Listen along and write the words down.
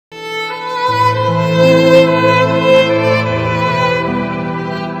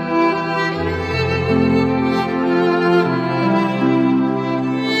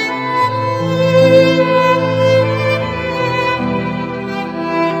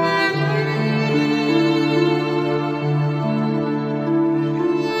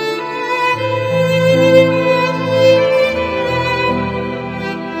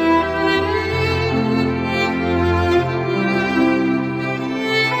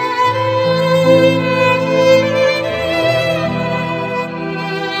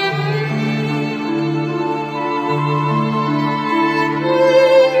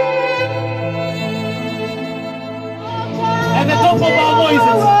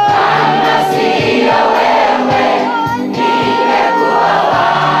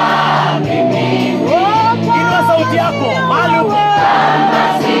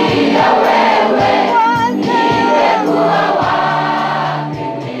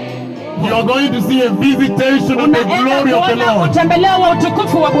hapo. You are going to see a visitation of the glory of the Lord. Utembeleo wa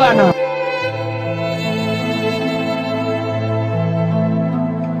utukufu wa Bwana.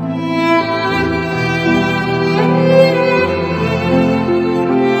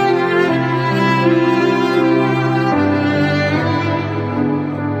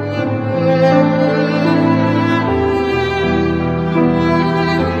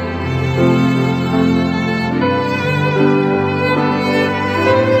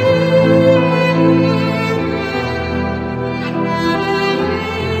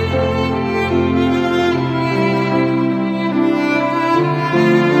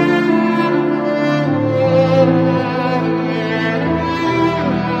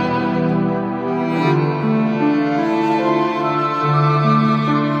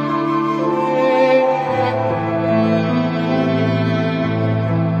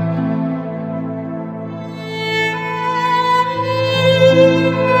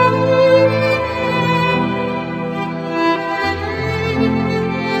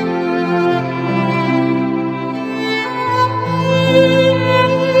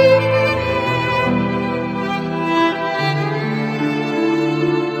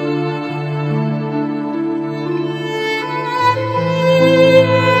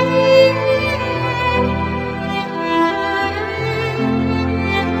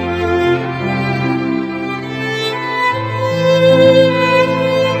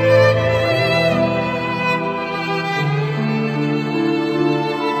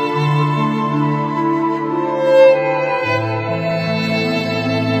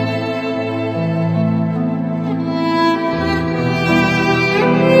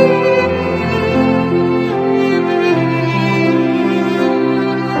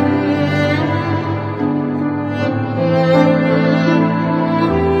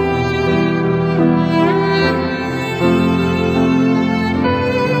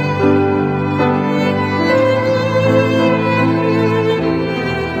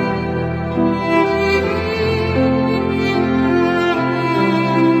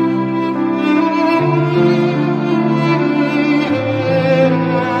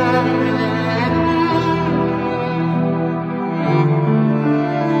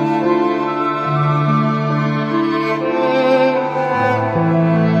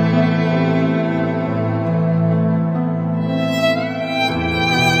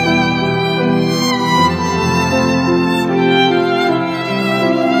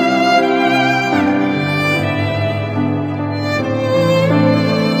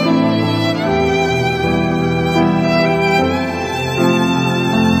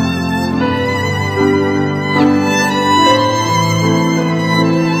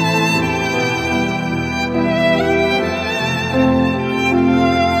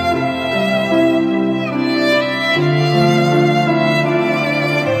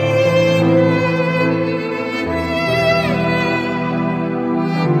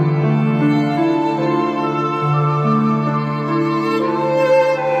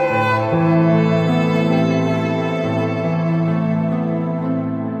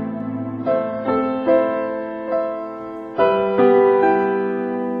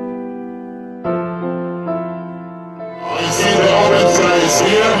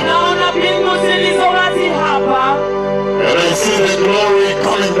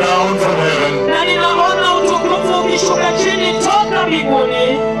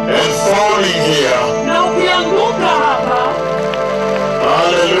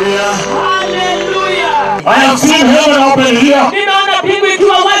 I have seen heaven open here.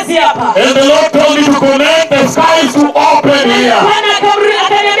 And the Lord told me to command the skies to open here.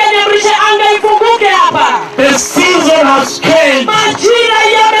 The season has changed.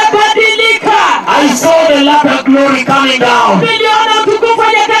 I saw the latter glory coming down.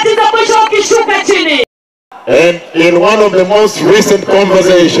 And in one of the most recent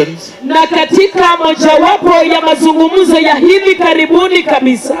conversations,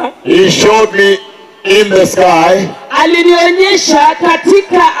 he showed me in the sky,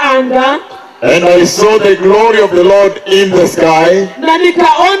 and I saw the glory of the Lord in the sky,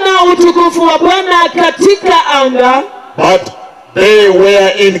 but they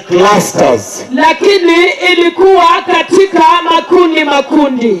were in clusters.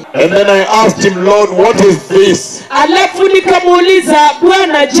 And then I asked him, Lord, what is this?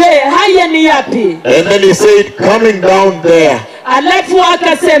 And then he said, coming down there.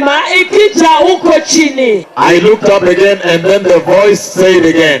 I looked up again, and then the voice said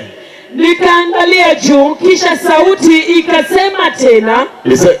again.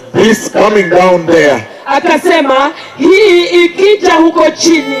 He said, this coming down there. Akasema hii ikija huko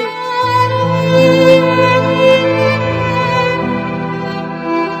chini.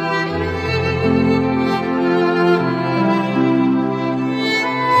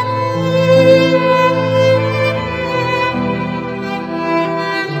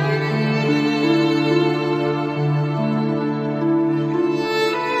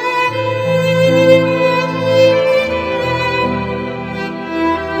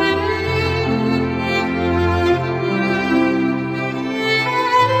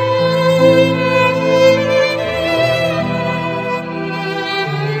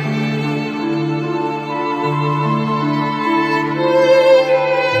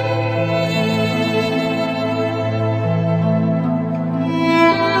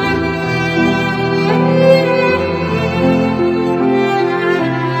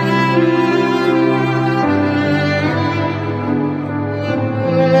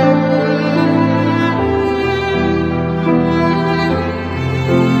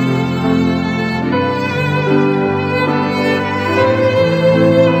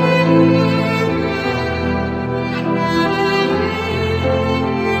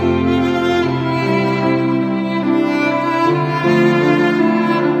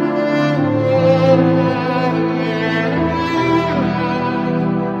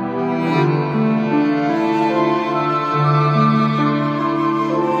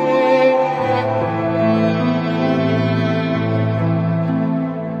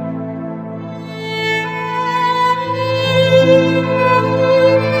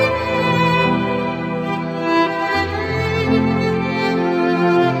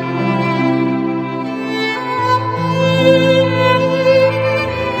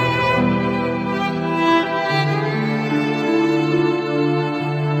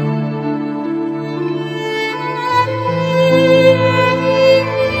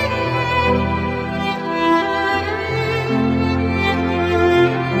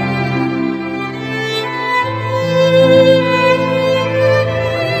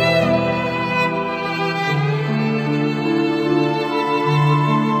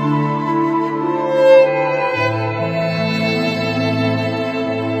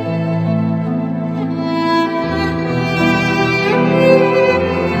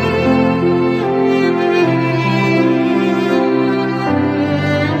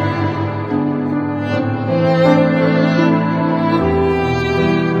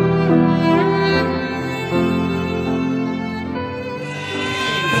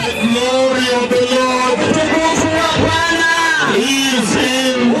 glory of the Lord is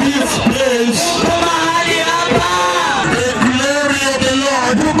in this place. The glory of the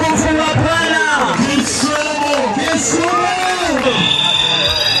Lord is so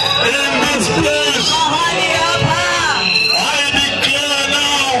in this place. I declare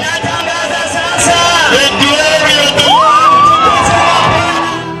now the glory of the Lord.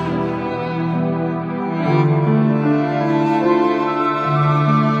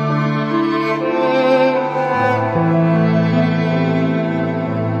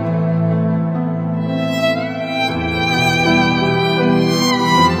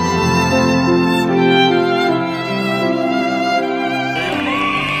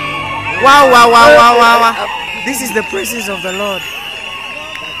 Wow. This is the presence of the Lord.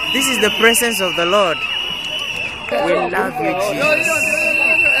 This is the presence of the Lord. We love you, Jesus.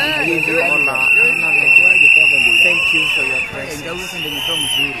 We give you honor. Thank you for your presence. Thank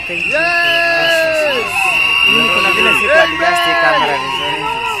you for your presence. Kuna vile siku adjust camera vizuri.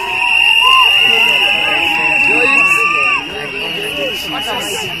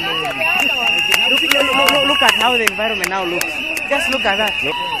 Look at how the environment now looks. Just look at that.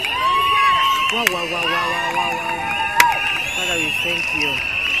 Wow. Father, we thank you.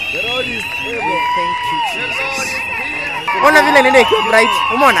 The Lord is able. We thank you, Jesus. Ona vile inaenda ikiwa bright.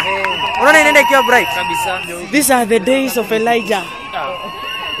 Umeona? Unaona inaenda ikiwa bright. These are the days of Elijah.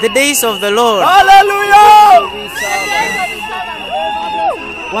 The days of the Lord. Hallelujah!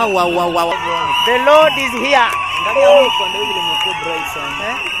 Wow. The Lord is here.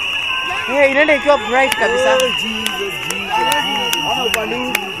 Hey, inaenda ikiwa bright kabisa.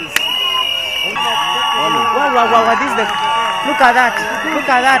 Wow, this is the... Look at that. Look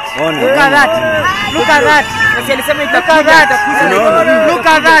at that. Look at that. Look at that. Look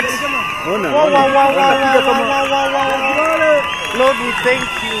at that. Wow. Lord, we thank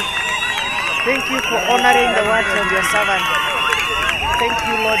you. Thank you for honoring the words of your servant. Thank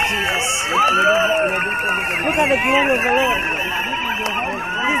you, Lord Jesus. Look at the glory of the Lord.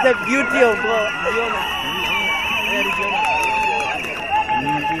 This is the beauty of God.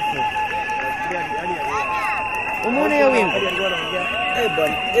 Umeona hiyo wingu?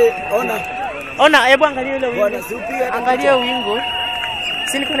 Ona, hebu angalia ile wingu. Angalia wingu.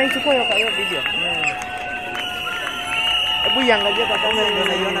 Si niko naichukua hiyo video. Hebu iangalie kwa kamera ndio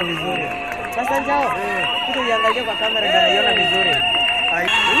unaiona vizuri. Sasa njoo. Kitu iangalie kwa kamera ndio unaiona vizuri.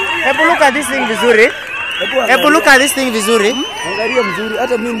 Hebu look at this thing vizuri. Hebu look at this thing vizuri. Angalia mzuri,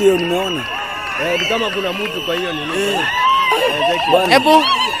 hata mimi ndio nimeona. Ni kama kuna mtu kwa hiyo nini. Hebu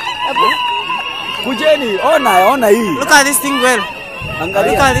kujeni, ona hii. Look at this thing well.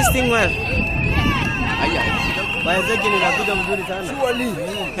 Angalia. Look at this thing well. Baezeki ni napiga mzuri sana. Surely.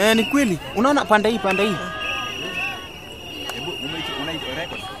 Ni kweli. Unaona panda hii. Hebu unaita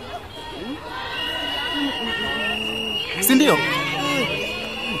record. Si ndio?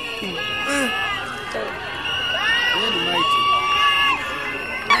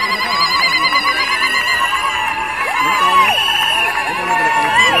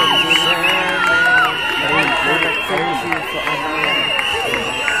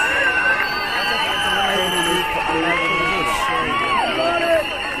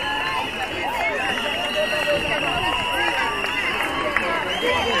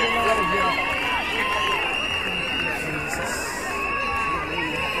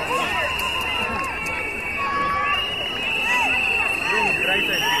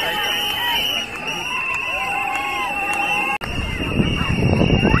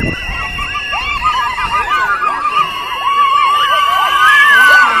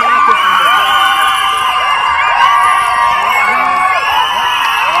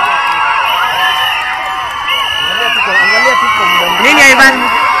 Nini Ivan?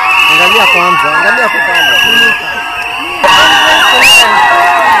 Angalia kwanza, angalia kwa pale.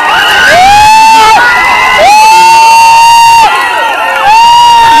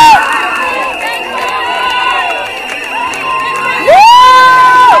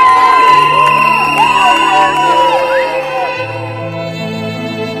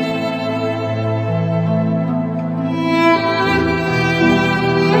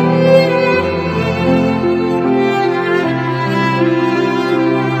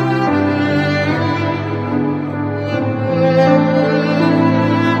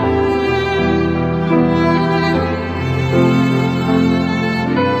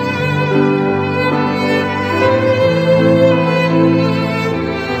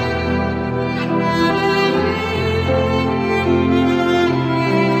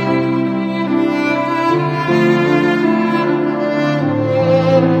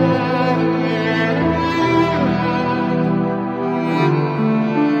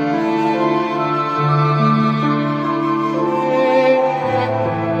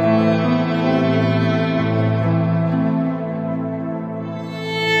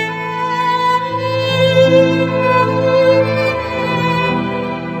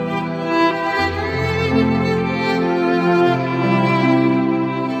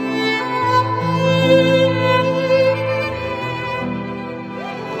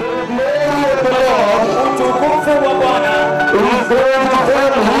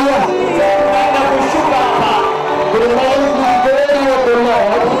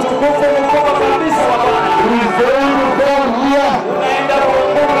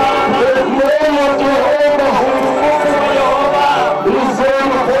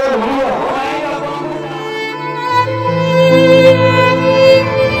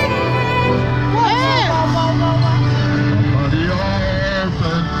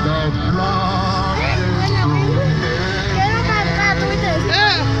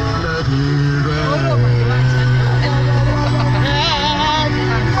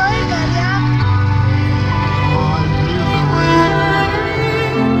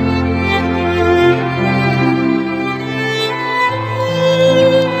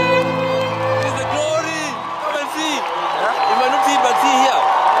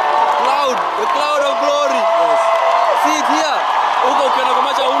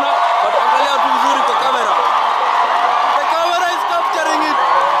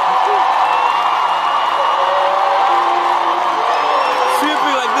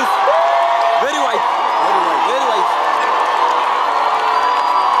 Very white. Very white. Very white.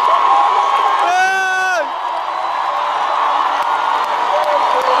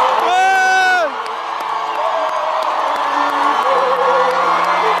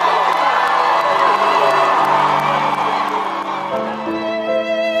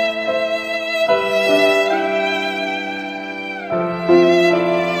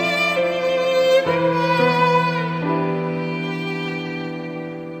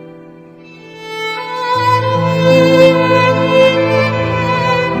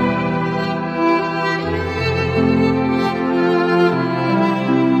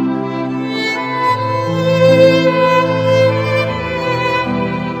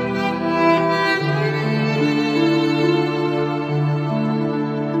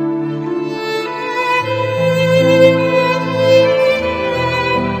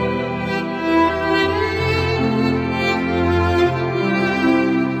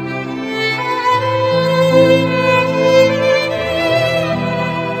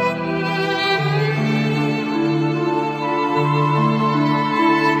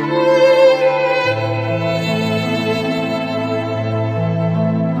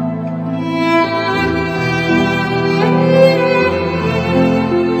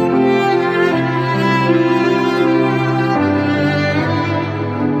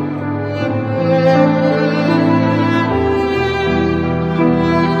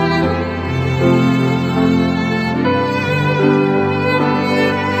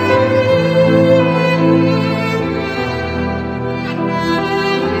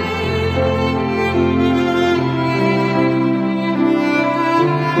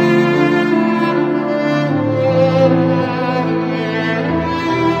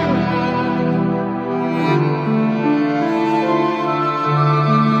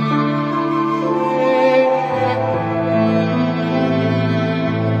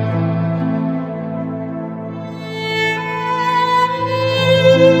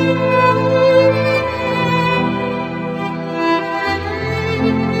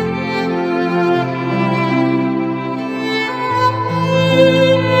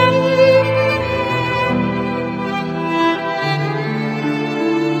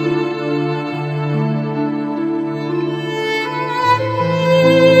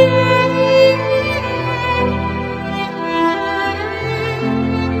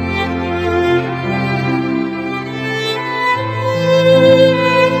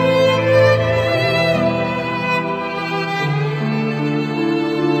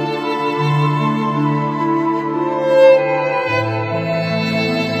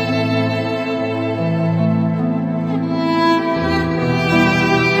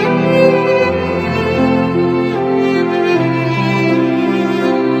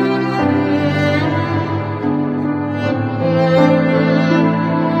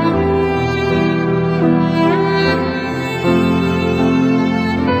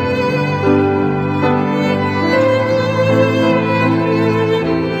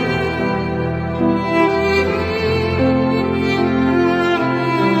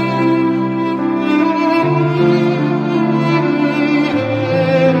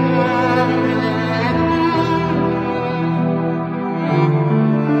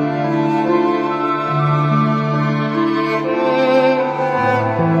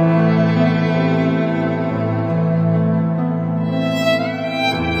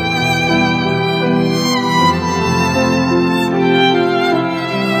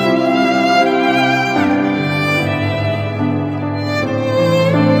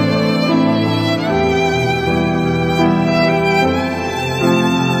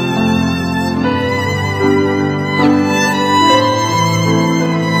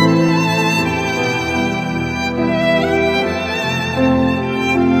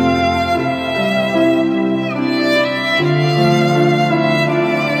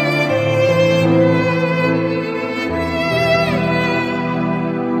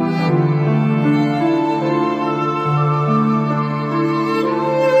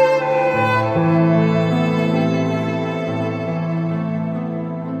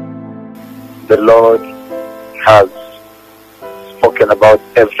 the Lord has spoken about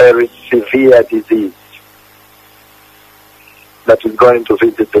a very severe disease that is going to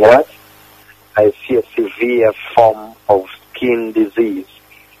visit the earth. I see a severe form of skin disease.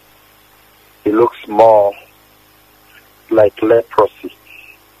 It looks more like leprosy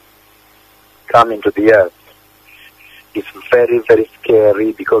coming to the earth. It's very, very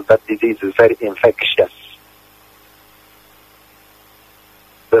scary because that disease is very infectious.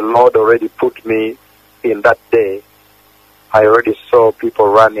 The Lord already put me in that day. I already saw people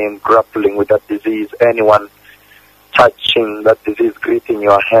running, grappling with that disease. Anyone touching that disease, gripping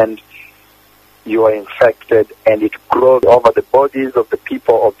your hand, you are infected, and it grows over the bodies of the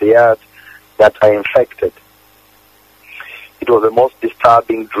people of the earth that are infected. It was the most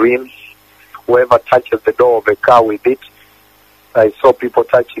disturbing dream. Whoever touches the door of a car with it, I saw people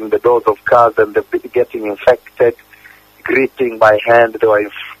touching the doors of cars and they're getting infected, greeting by hand, they were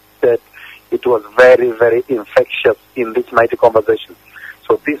infected. It was very, very infectious in this mighty conversation.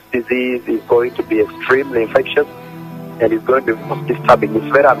 So this disease is going to be extremely infectious and it's going to be most disturbing. It's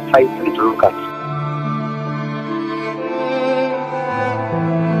very unsightly to look at.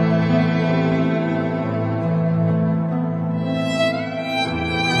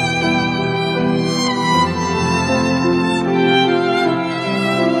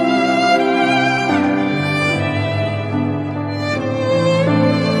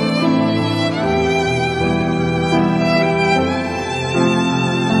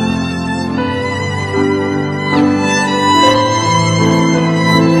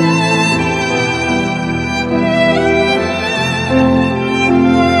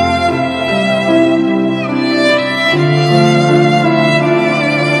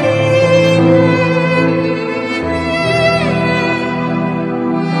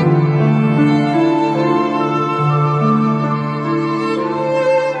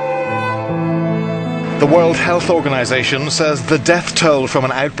 The World Health Organization says the death toll from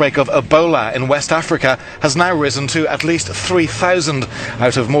an outbreak of Ebola in West Africa has now risen to at least 3,000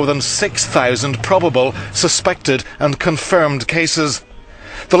 out of more than 6,000 probable, suspected and confirmed cases.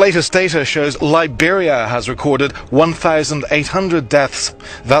 The latest data shows Liberia has recorded 1,800 deaths.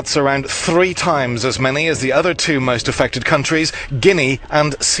 That's around 3 times as many as the other 2 most affected countries, Guinea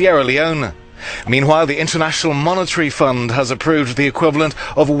and Sierra Leone. Meanwhile, the International Monetary Fund has approved the equivalent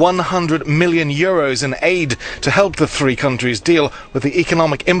of 100 million euros in aid to help the 3 countries deal with the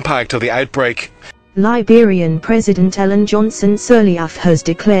economic impact of the outbreak. Liberian President Ellen Johnson Sirleaf has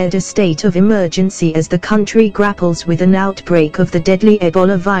declared a state of emergency as the country grapples with an outbreak of the deadly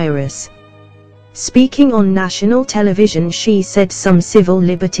Ebola virus. Speaking on national television, she said some civil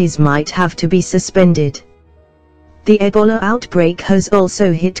liberties might have to be suspended. The Ebola outbreak has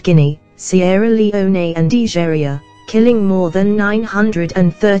also hit Guinea, Sierra Leone and Nigeria, killing more than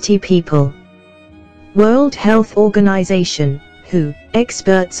 930 people. World Health Organization, WHO,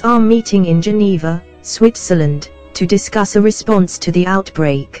 experts are meeting in Geneva, Switzerland, to discuss a response to the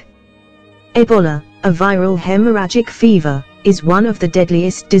outbreak. Ebola, a viral hemorrhagic fever, is one of the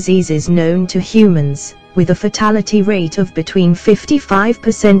deadliest diseases known to humans, with a fatality rate of between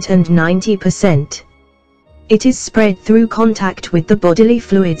 55% and 90%. It is spread through contact with the bodily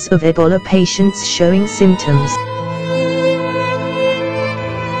fluids of Ebola patients showing symptoms.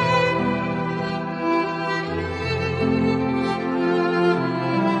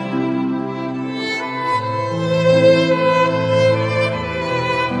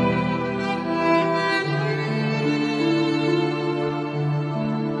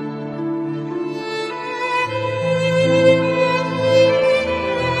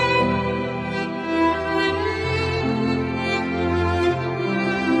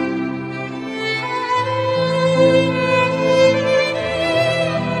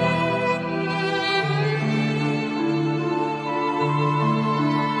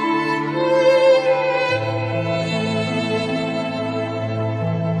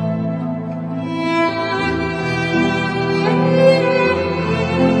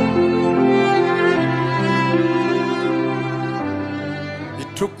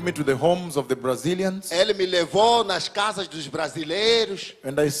 Took me to the homes of the Brazilians. Ele me levou nas casas dos brasileiros.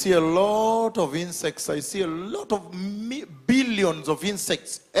 And I see a lot of insects. I see a lot of billions of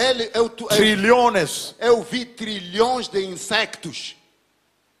insects. Trilhões. Eu vi trilhões de insectos.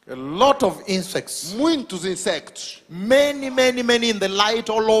 A lot of insects. Muitos insectos. Many in the light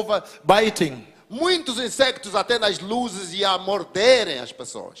all over, biting. Muitos insectos até nas luzes e a morderem as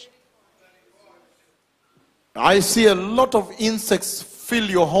pessoas. I see a lot of insects fill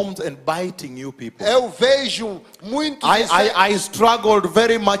your homes and biting you people. Eu vejo muitos insectos. I struggled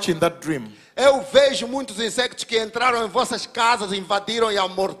very much in that dream. Eu vejo muitos insectos que entraram em vossas casas, invadiram e a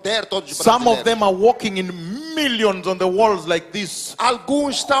morder todos os brasileiros. Some of them are walking in millions on the walls like this.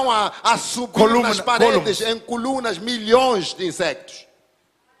 Alguns estão a subir nas paredes em colunas, milhões de insectos.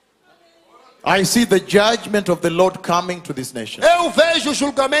 I see the judgment of the Lord coming to this nation. Eu vejo o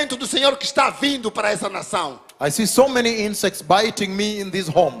julgamento do Senhor que está vindo para essa nação. I see so many insects biting me in these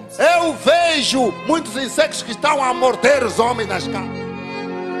homes. Eu vejo muitos insectos que estão a morder os homens nas casas.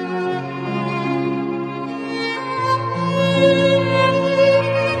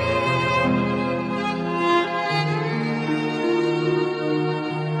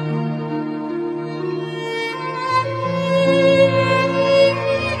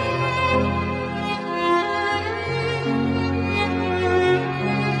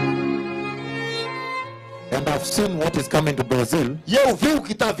 seen what is coming to Brazil. E eu vi o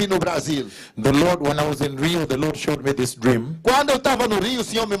que está vindo no Brasil. The Lord, when I was in Rio, the Lord showed me this dream. Quando eu estava no Rio, o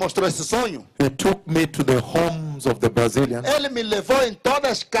Senhor me mostrou esse sonho. He took me to the homes of the Brazilians. Ele me levou em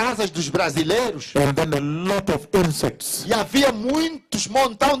todas as casas dos brasileiros. And then a lot of insects. E havia muitos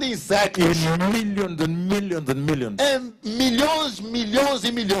montão de insetos. In millions and millions and millions. Em milhões, milhões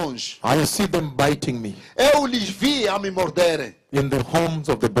e milhões. I see them biting me. Eu lhes vi a me morderem. In the homes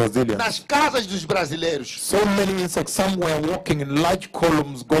of the Brazilians. Nas casas dos brasileiros. So many insects. Some were walking in large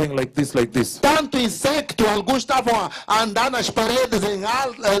columns going like this, like this. Tanto insecto, alguns estavam a andar nas paredes em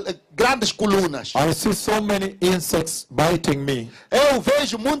grandes colunas. I see so many insects biting me. Eu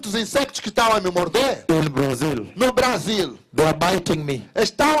vejo muitos insectos que estão a me morder. In Brazil. No Brasil. They are biting me.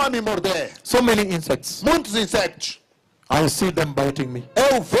 Estão a me morder. So many insects. Muitos insectos. I see them biting me.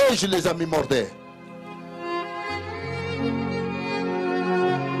 Eu vejo-lhes a me morder.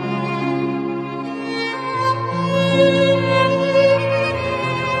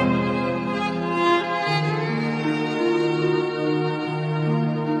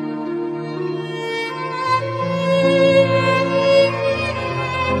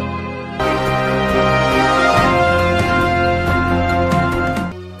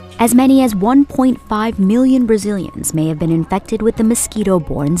 As many as 1.5 million Brazilians may have been infected with the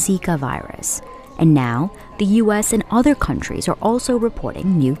mosquito-borne Zika virus. And now, the US and other countries are also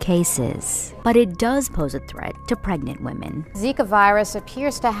reporting new cases. But it does pose a threat to pregnant women. Zika virus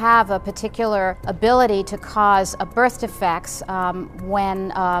appears to have a particular ability to cause birth defects when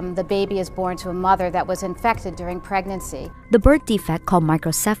the baby is born to a mother that was infected during pregnancy. The birth defect called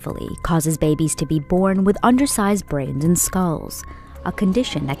microcephaly causes babies to be born with undersized brains and skulls, a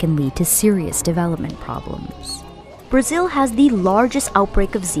condition that can lead to serious development problems. Brazil has the largest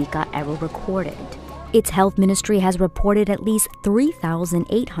outbreak of Zika ever recorded. Its health ministry has reported at least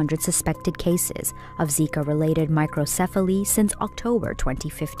 3,800 suspected cases of Zika-related microcephaly since October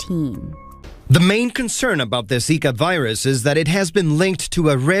 2015. The main concern about the Zika virus is that it has been linked to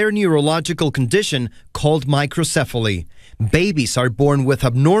a rare neurological condition called microcephaly. Babies are born with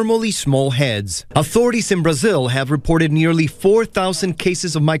abnormally small heads. Authorities in Brazil have reported nearly 4,000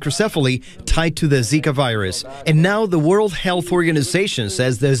 cases of microcephaly tied to the Zika virus. And now the World Health Organization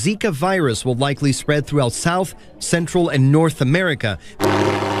says the Zika virus will likely spread throughout South, Central, and North America.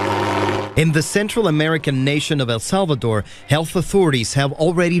 In the Central American nation of El Salvador, health authorities have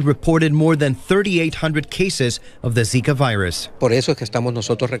already reported more than 3,800 cases of the Zika virus. Por eso es que estamos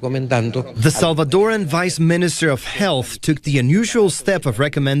nosotros recomendando. The Salvadoran Vice Minister of Health took the unusual step of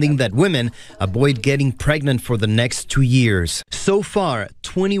recommending that women avoid getting pregnant for the next 2 years. So far,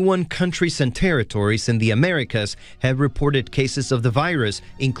 21 countries and territories in the Americas have reported cases of the virus,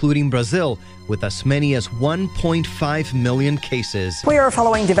 including Brazil, with as many as 1.5 million cases. We are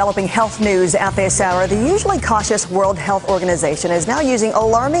following developing health news at this hour. The usually cautious World Health Organization is now using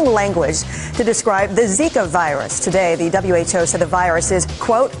alarming language to describe the Zika virus. Today, the WHO said the virus is,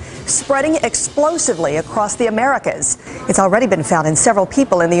 quote, spreading explosively across the Americas. It's already been found in several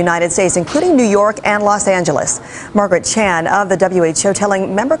people in the United States, including New York and Los Angeles. Margaret Chan of the WHO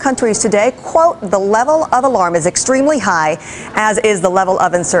telling member countries today, quote, the level of alarm is extremely high, as is the level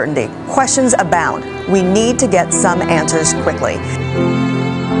of uncertainty. Questions abound. We need to get some answers quickly.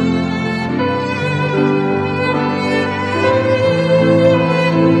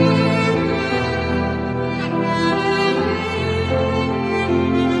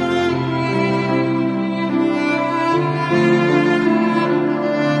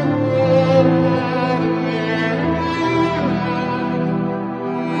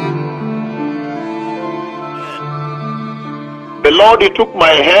 The Lord, He took my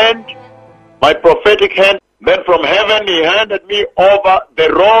hand, my prophetic hand, then from heaven He handed me over the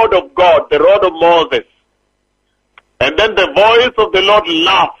rod of God, the rod of Moses. And then the voice of the Lord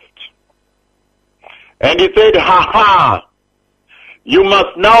laughed. And He said, ha ha, you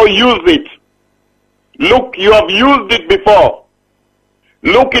must now use it. Look, you have used it before.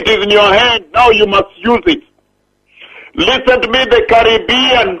 Look, it is in your hand, now you must use it. Listen to me, the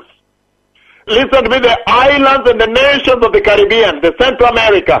Caribbeans. Listen to me, the islands and the nations of the Caribbean, the Central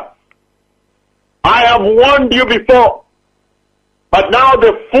America. I have warned you before, but now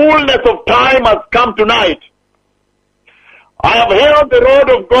the fullness of time has come tonight. I have held the rod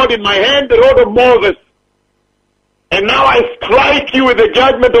of God in my hand, the rod of Moses, and now I strike you with the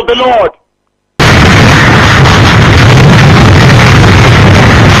judgment of the Lord.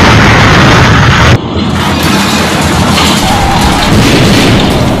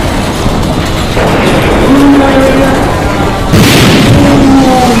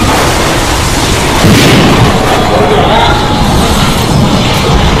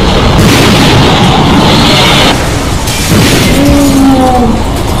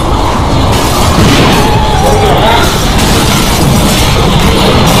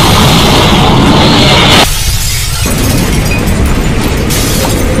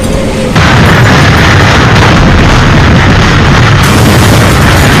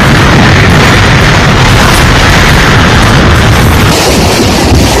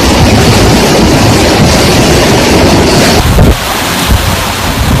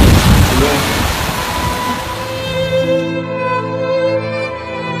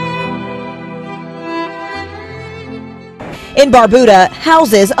 In Barbuda,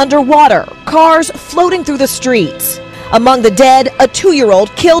 houses underwater, cars floating through the streets. Among the dead, a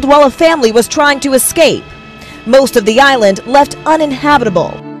 2-year-old killed while a family was trying to escape. Most of the island left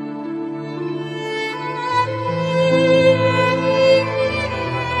uninhabitable.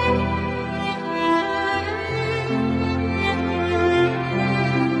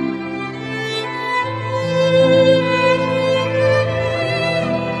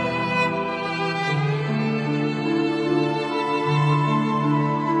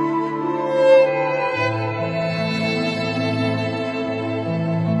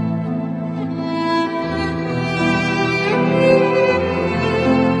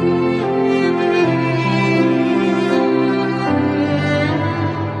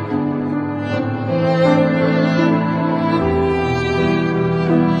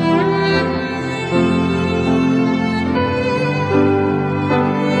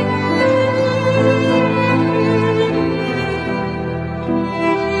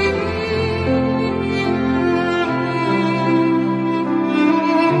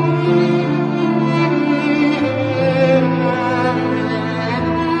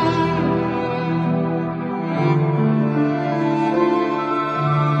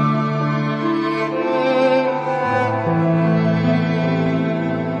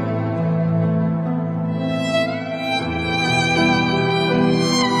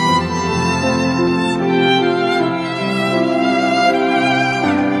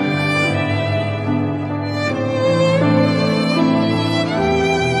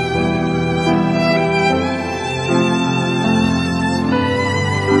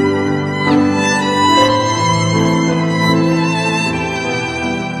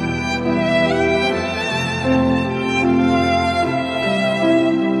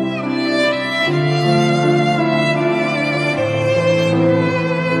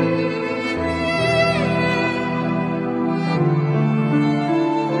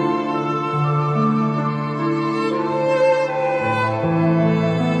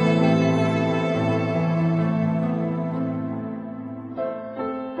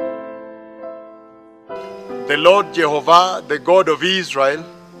 The Lord Jehovah, the God of Israel,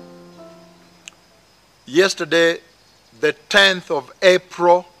 yesterday, the 10th of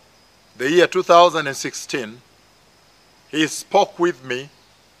April, the year 2016, He spoke with me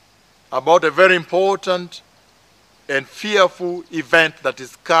about a very important and fearful event that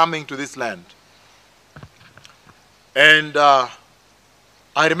is coming to this land. And I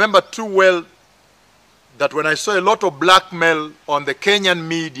remember too well that when I saw a lot of blackmail on the Kenyan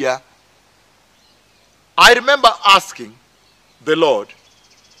media, I remember asking the Lord,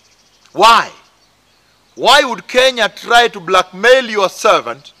 why? Why would Kenya try to blackmail your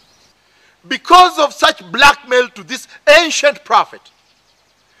servant because of such blackmail to this ancient prophet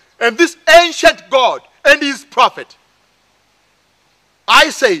and this ancient God and his prophet? I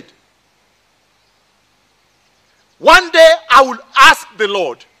said, one day I will ask the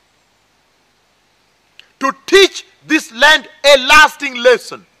Lord to teach this land a lasting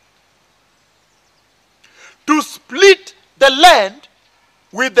lesson, to split the land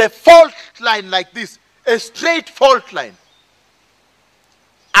with a fault line like this, a straight fault line.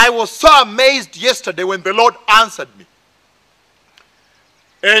 I was so amazed yesterday when the Lord answered me.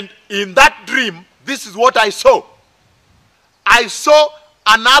 And in that dream, this is what I saw. I saw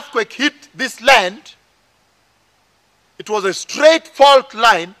an earthquake hit this land. It was a straight fault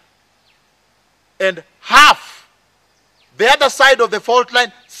line, and half, the other side of the fault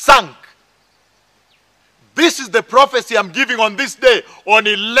line, sank. This is the prophecy I'm giving on this day, on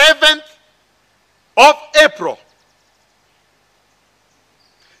 11th of April,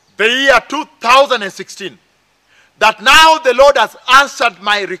 the year 2016, that now the Lord has answered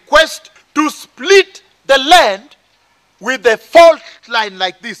my request to split the land with a fault line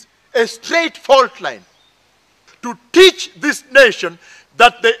like this, a straight fault line, to teach this nation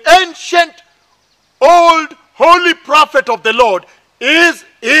that the ancient, old, holy prophet of the Lord is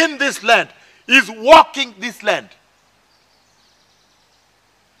in this land, is walking this land.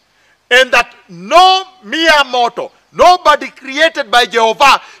 And that no mere mortal, nobody created by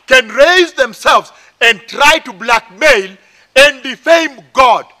Jehovah can raise themselves and try to blackmail and defame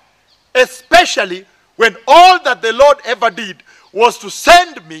God, especially when all that the Lord ever did was to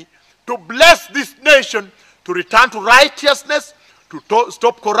send me to bless this nation, to return to righteousness, to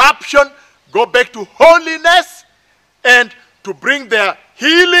stop corruption, go back to holiness, and to bring their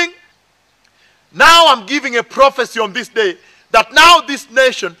healing. Now I'm giving a prophecy on this day that now this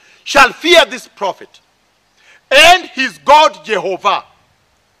nation shall fear this prophet and his God Jehovah.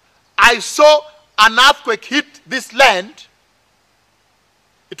 I saw an earthquake hit this land.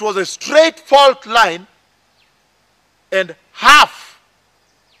 It was a straight fault line, and half,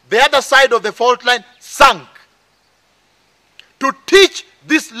 the other side of the fault line, sunk. To teach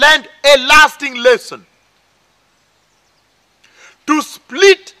this land a lasting lesson. To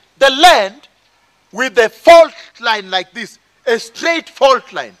split the land with a fault line like this, a straight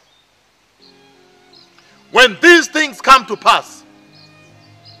fault line. When these things come to pass,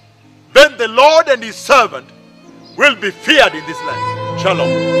 then the Lord and his servant will be feared in this land.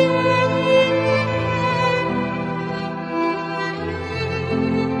 Shalom.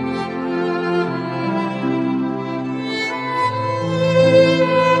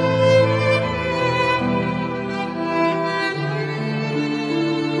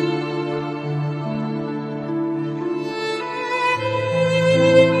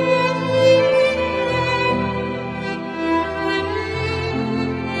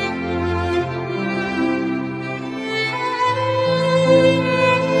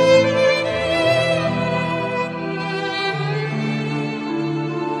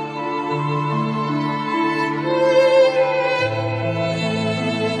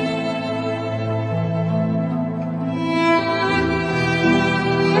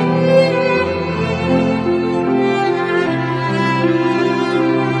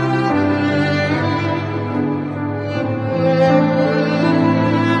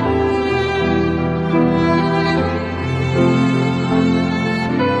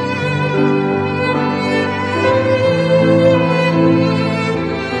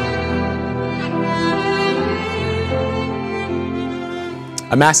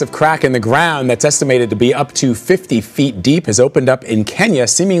 A massive crack in the ground that's estimated to be up to 50 feet deep has opened up in Kenya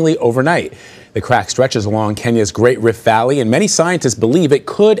seemingly overnight. The crack stretches along Kenya's Great Rift Valley, and many scientists believe it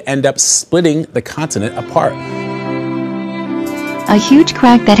could end up splitting the continent apart. A huge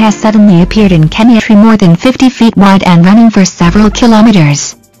crack that has suddenly appeared in Kenya, more than 50 feet wide and running for several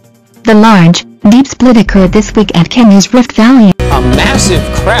kilometers. The large, deep split occurred this week at Kenya's Rift Valley. A massive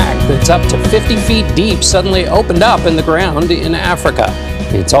crack that's up to 50 feet deep suddenly opened up in the ground in Africa.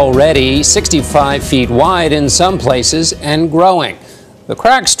 It's already 65 feet wide in some places and growing. The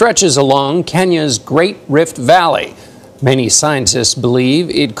crack stretches along Kenya's Great Rift Valley. Many scientists believe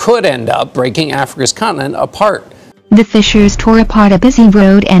it could end up breaking Africa's continent apart. The fissures tore apart a busy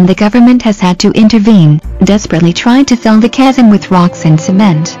road and the government has had to intervene, desperately trying to fill the chasm with rocks and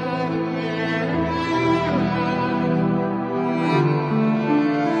cement.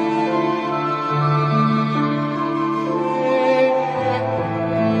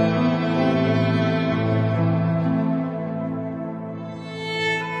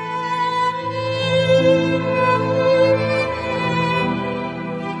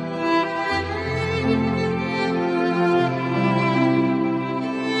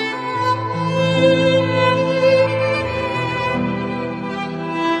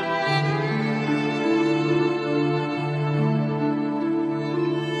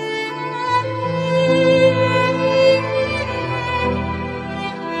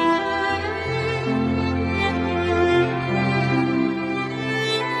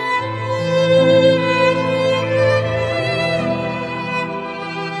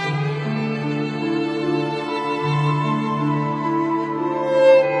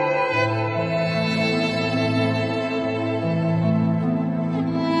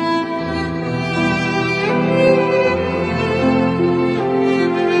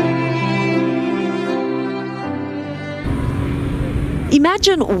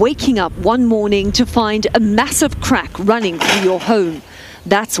 Imagine waking up one morning to find a massive crack running through your home.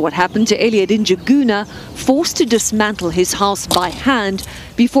 That's what happened to Elliot in Njuguna, forced to dismantle his house by hand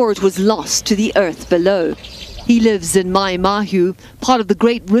before it was lost to the earth below. He lives in Mai Mahiu, part of the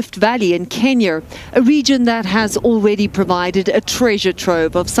Great Rift Valley in Kenya, a region that has already provided a treasure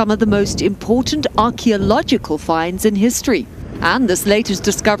trove of some of the most important archaeological finds in history. And this latest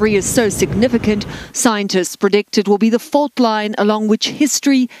discovery is so significant, scientists predict it will be the fault line along which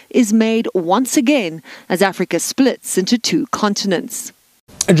history is made once again as Africa splits into two continents.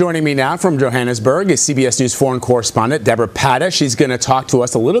 Joining me now from Johannesburg is CBS News foreign correspondent Deborah Pata. She's going to talk to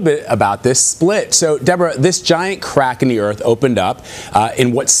us a little bit about this split. So, Deborah, this giant crack in the earth opened up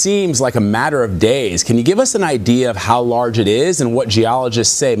in what seems like a matter of days. Can you give us an idea of how large it is and what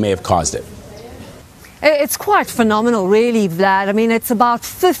geologists say may have caused it? It's quite phenomenal, really, Vlad. I mean, it's about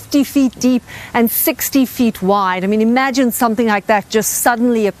 50 feet deep and 60 feet wide. I mean, imagine something like that just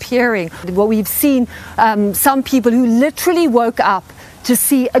suddenly appearing. What we've seen, some people who literally woke up to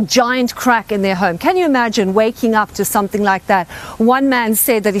see a giant crack in their home. Can you imagine waking up to something like that? One man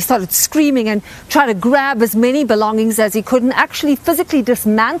said that he started screaming and tried to grab as many belongings as he could and actually physically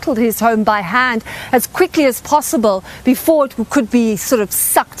dismantled his home by hand as quickly as possible before it could be sort of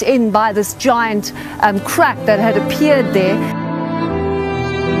sucked in by this giant crack that had appeared there.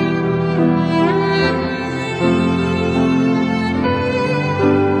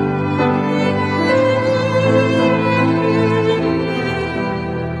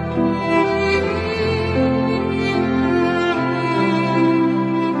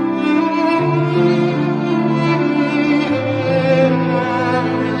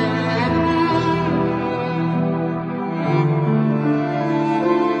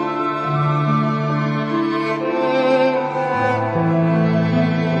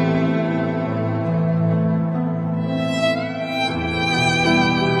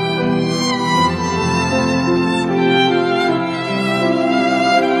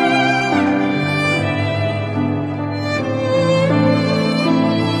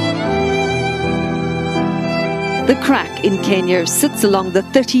 The crack in Kenya sits along the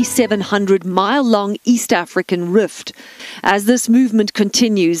 3,700-mile-long East African rift. As this movement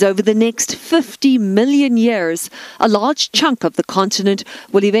continues over the next 50 million years, a large chunk of the continent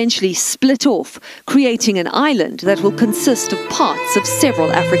will eventually split off, creating an island that will consist of parts of several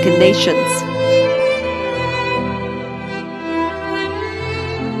African nations.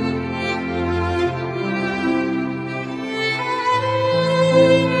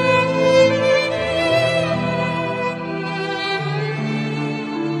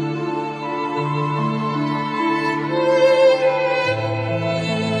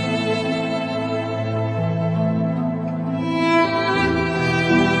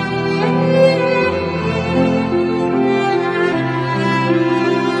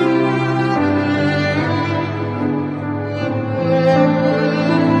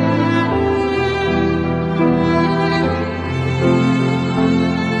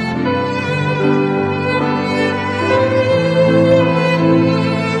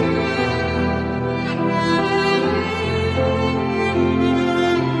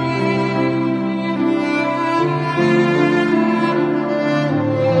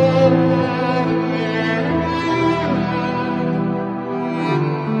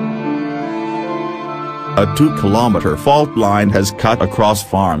 A 2-kilometer fault line has cut across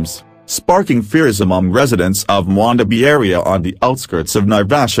farms, sparking fears among residents of Mwandabi area on the outskirts of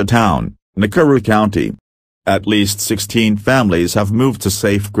Naivasha town, Nakuru County. At least 16 families have moved to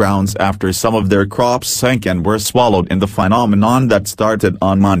safe grounds after some of their crops sank and were swallowed in the phenomenon that started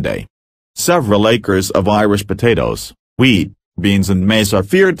on Monday. Several acres of Irish potatoes, wheat, beans and maize are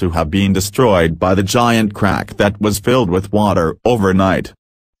feared to have been destroyed by the giant crack that was filled with water overnight.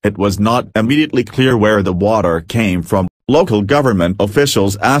 It was not immediately clear where the water came from. Local government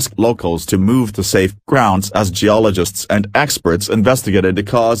officials asked locals to move to safe grounds as geologists and experts investigated the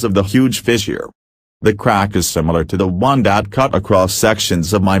cause of the huge fissure. The crack is similar to the one that cut across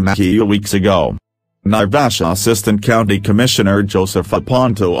sections of Maimahi weeks ago. Naivasha Assistant County Commissioner Joseph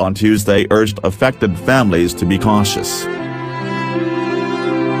Aponto on Tuesday urged affected families to be cautious.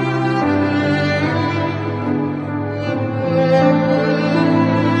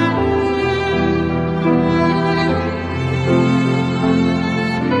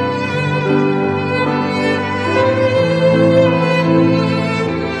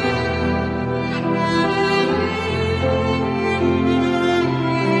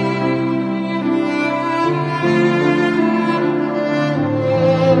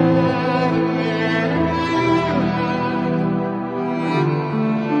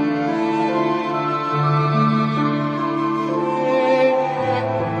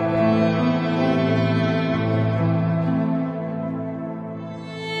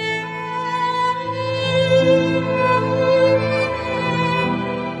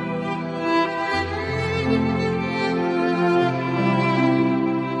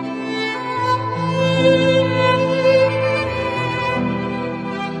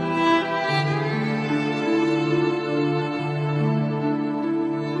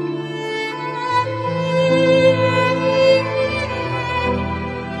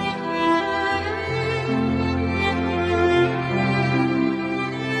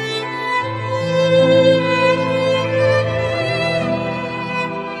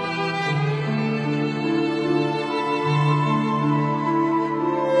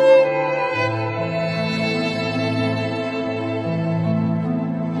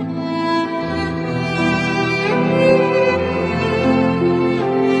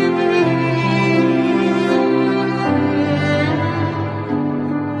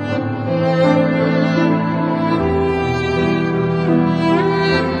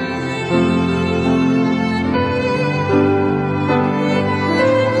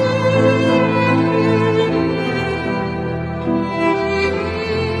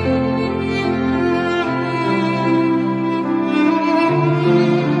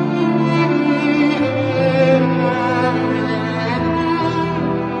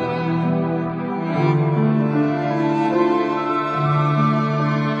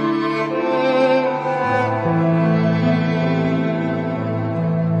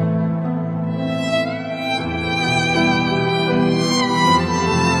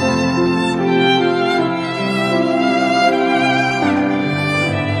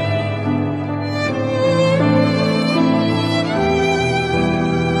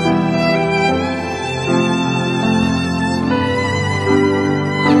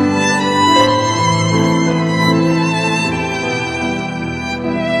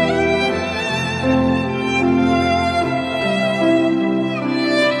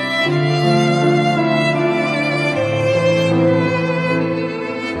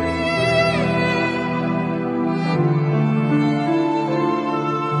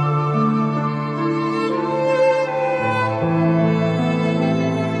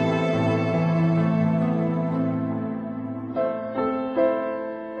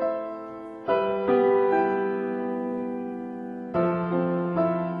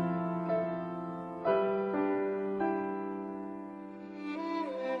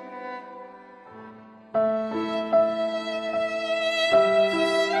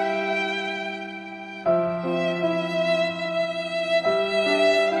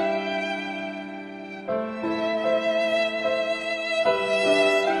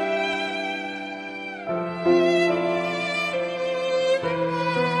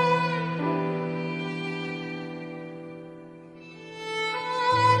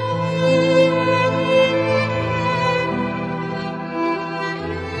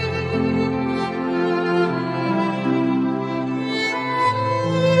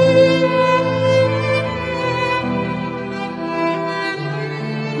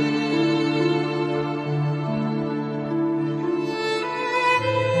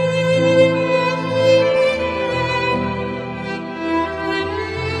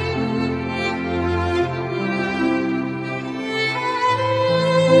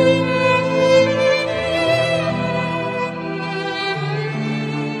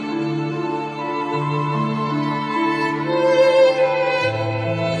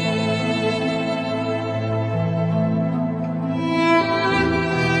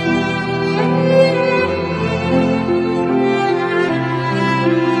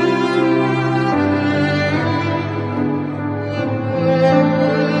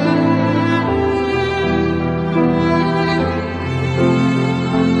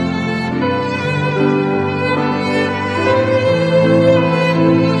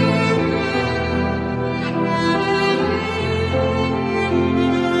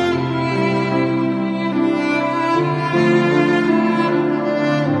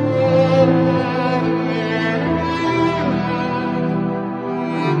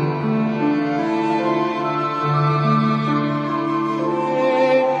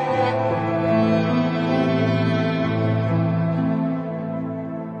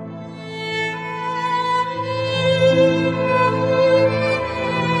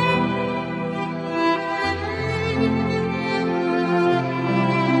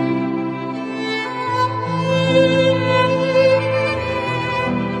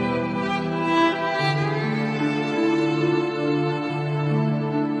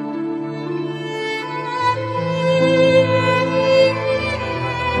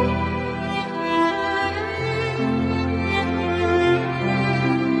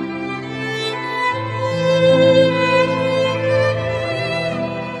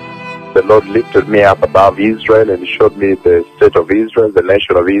 The Lord lifted me up above Israel and showed me the state of Israel, the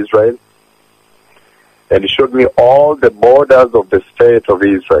nation of Israel. And He showed me all the borders of the state of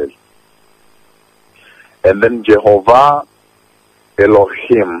Israel. And then Jehovah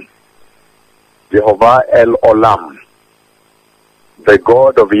Elohim, Jehovah El Olam, the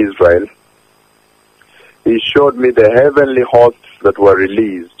God of Israel, He showed me the heavenly hosts that were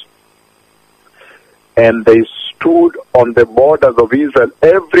released. And they stood on the borders of Israel.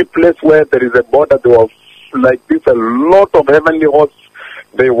 Every place where there is a border, there was like this, a lot of heavenly hosts.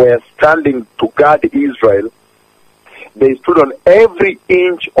 They were standing to guard Israel. They stood on every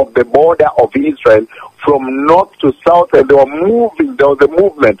inch of the border of Israel from north to south, and they were moving. There was a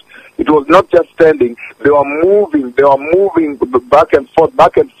movement. It was not just standing. They were moving. They were moving back and forth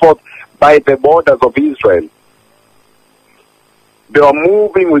by the borders of Israel. They were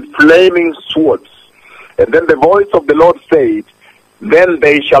moving with flaming swords. And then the voice of the Lord said, "Then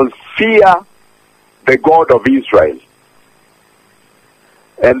they shall fear the God of Israel."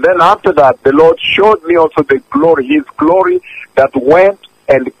 And then after that, the Lord showed me also the glory, His glory that went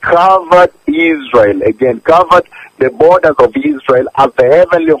and covered Israel again, covered the borders of Israel as the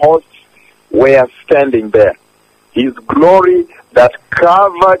heavenly hosts were standing there. His glory that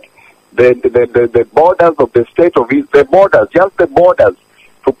covered the borders of the state of Israel, the borders, just the borders,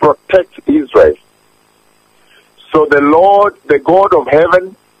 to protect Israel. So the Lord, the God of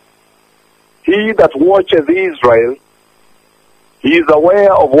heaven, He that watches Israel, He is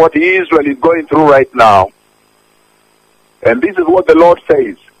aware of what Israel is going through right now. And this is what the Lord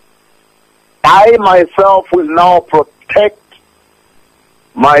says: I myself will now protect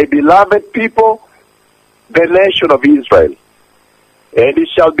my beloved people, the nation of Israel. And it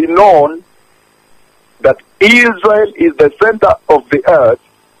shall be known that Israel is the center of the earth,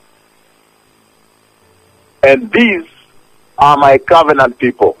 and these are my covenant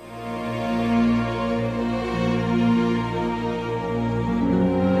people.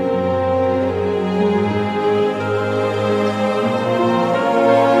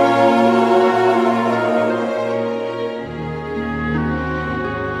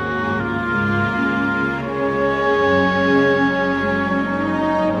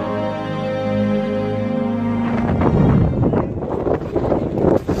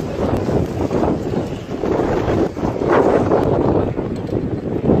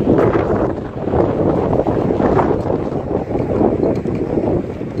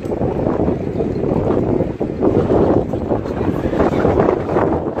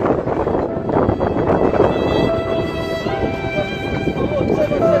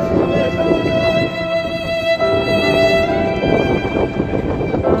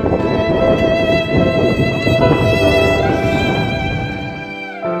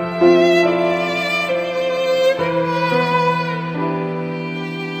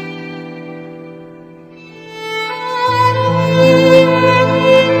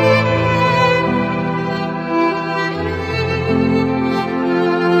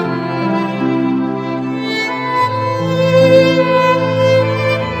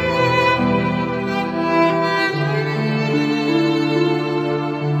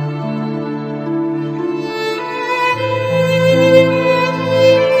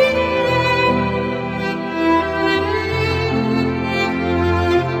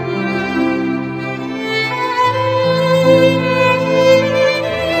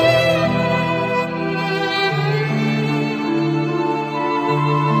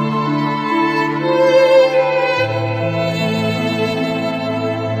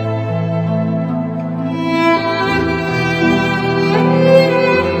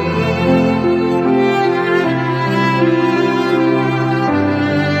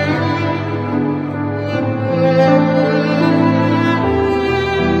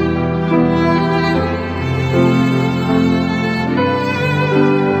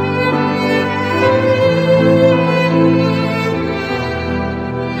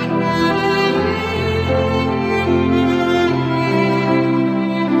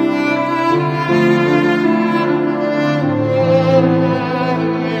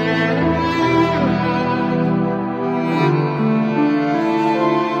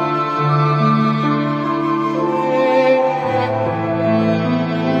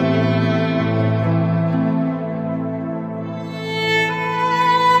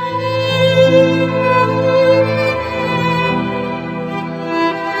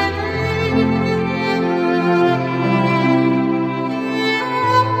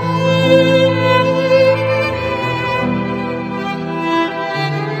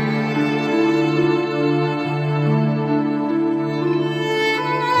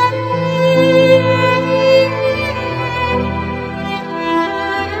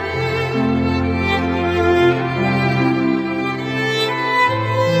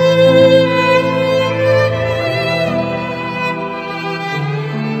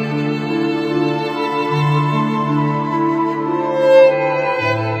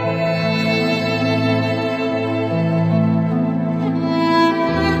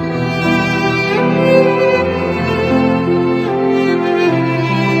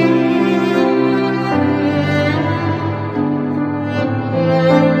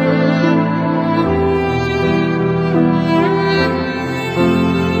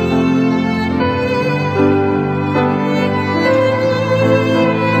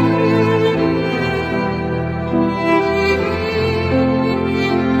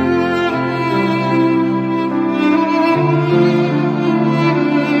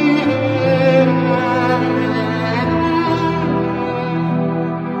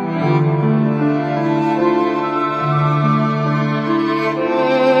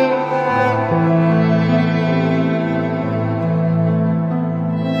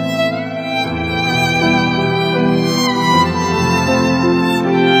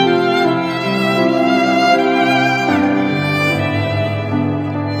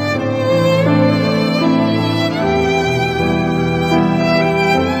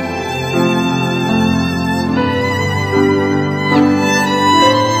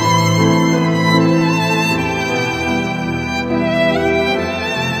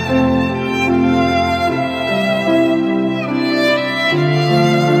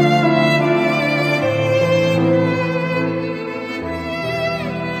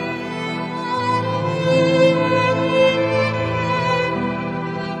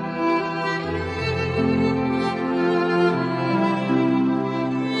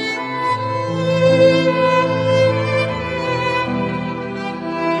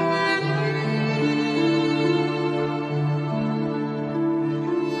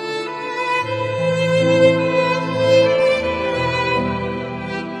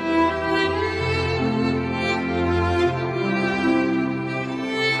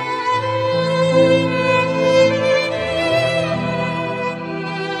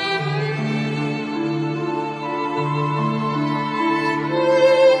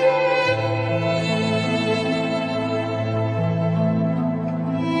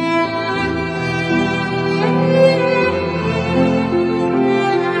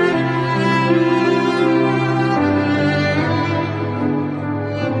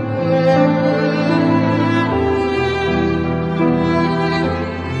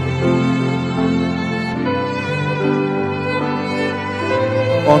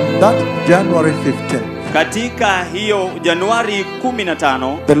 On that January 15th, katika hiyo Januari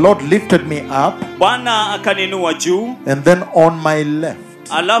 15, the Lord lifted me up, Bwana akaninua juu, and then on my left,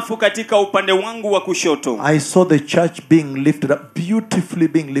 alafu katika upande wangu wa kushoto, I saw the church being lifted up, beautifully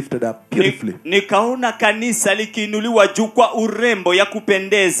being lifted up, beautifully. Nikaona kanisa likiinuliwa juu kwa urembo ya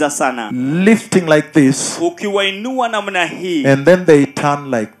kupendeza sana. Lifting like this. Ukiwainua namna hii. And then they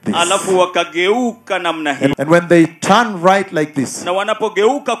turn like this. Alafu wakageuka namna hii. And when they turn right like this. Na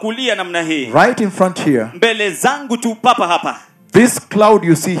wanapogeuka kulia namna hii. Right in front here. Mbele zangu tu papa hapa. This cloud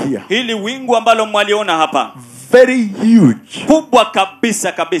you see here. Hili wingu ambalo mwaliona hapa. Very huge. Kubwa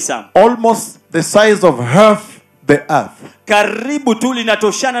kabisa kabisa. Almost the size of half the earth. Karibu tu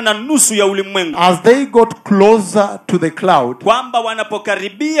linatoshana na nusu ya ulimwengu. As they got closer to the cloud, kwamba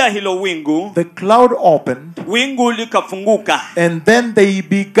wanapokaribia hilo wingu, the cloud opened, wingu likafunguka, and then they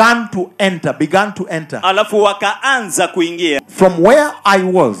began to enter. Alafu wakaanza kuingia. From where I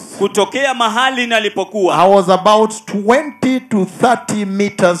was, kutokea mahali nalipokuwa, I was about 20 to 30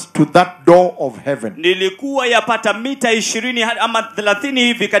 meters to that door of heaven. Nilikuwa yapata mita 20 ama 30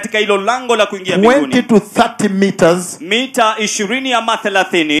 hivi katika hilo lango la kuingia mbinguni. 20 to 30 meters. Mita 20 ama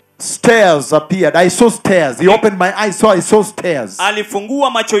 30. Stairs appeared. I saw stairs. He opened my eyes, so I saw stairs.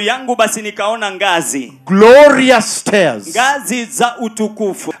 Alifungua macho yangu basi nikaona ngazi. Glorious stairs. Ngazi za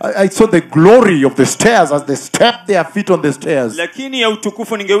utukufu. I saw the glory of the stairs as they stepped their feet on the stairs. Lakini ya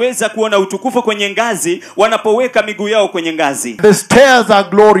utukufu ningeweza kuona utukufu kwenye ngazi wanapoweka miguu yao kwenye ngazi. The stairs are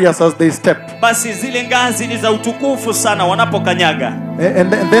glorious as they step. Basi zile ngazi ni za utukufu sana wanapokanyaga.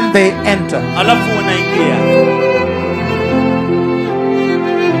 And then they enter. Alafu wanaingia.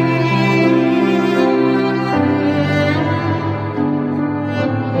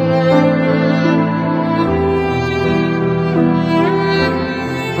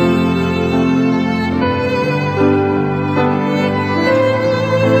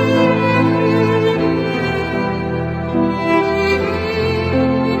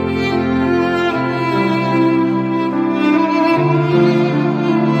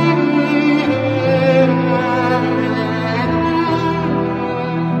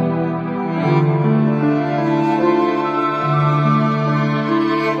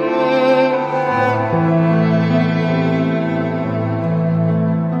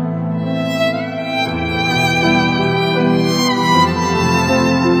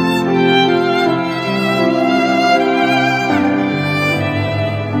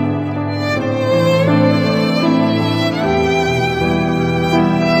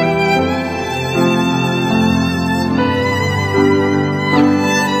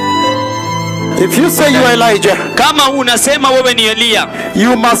 If you say you are Elijah, kama unasema wewe ni Elia,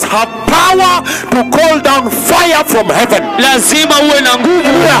 you must have power to call down fire from heaven. Lazima uwe na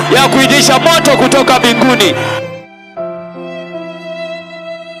nguvu ya kuitisha moto kutoka mbinguni.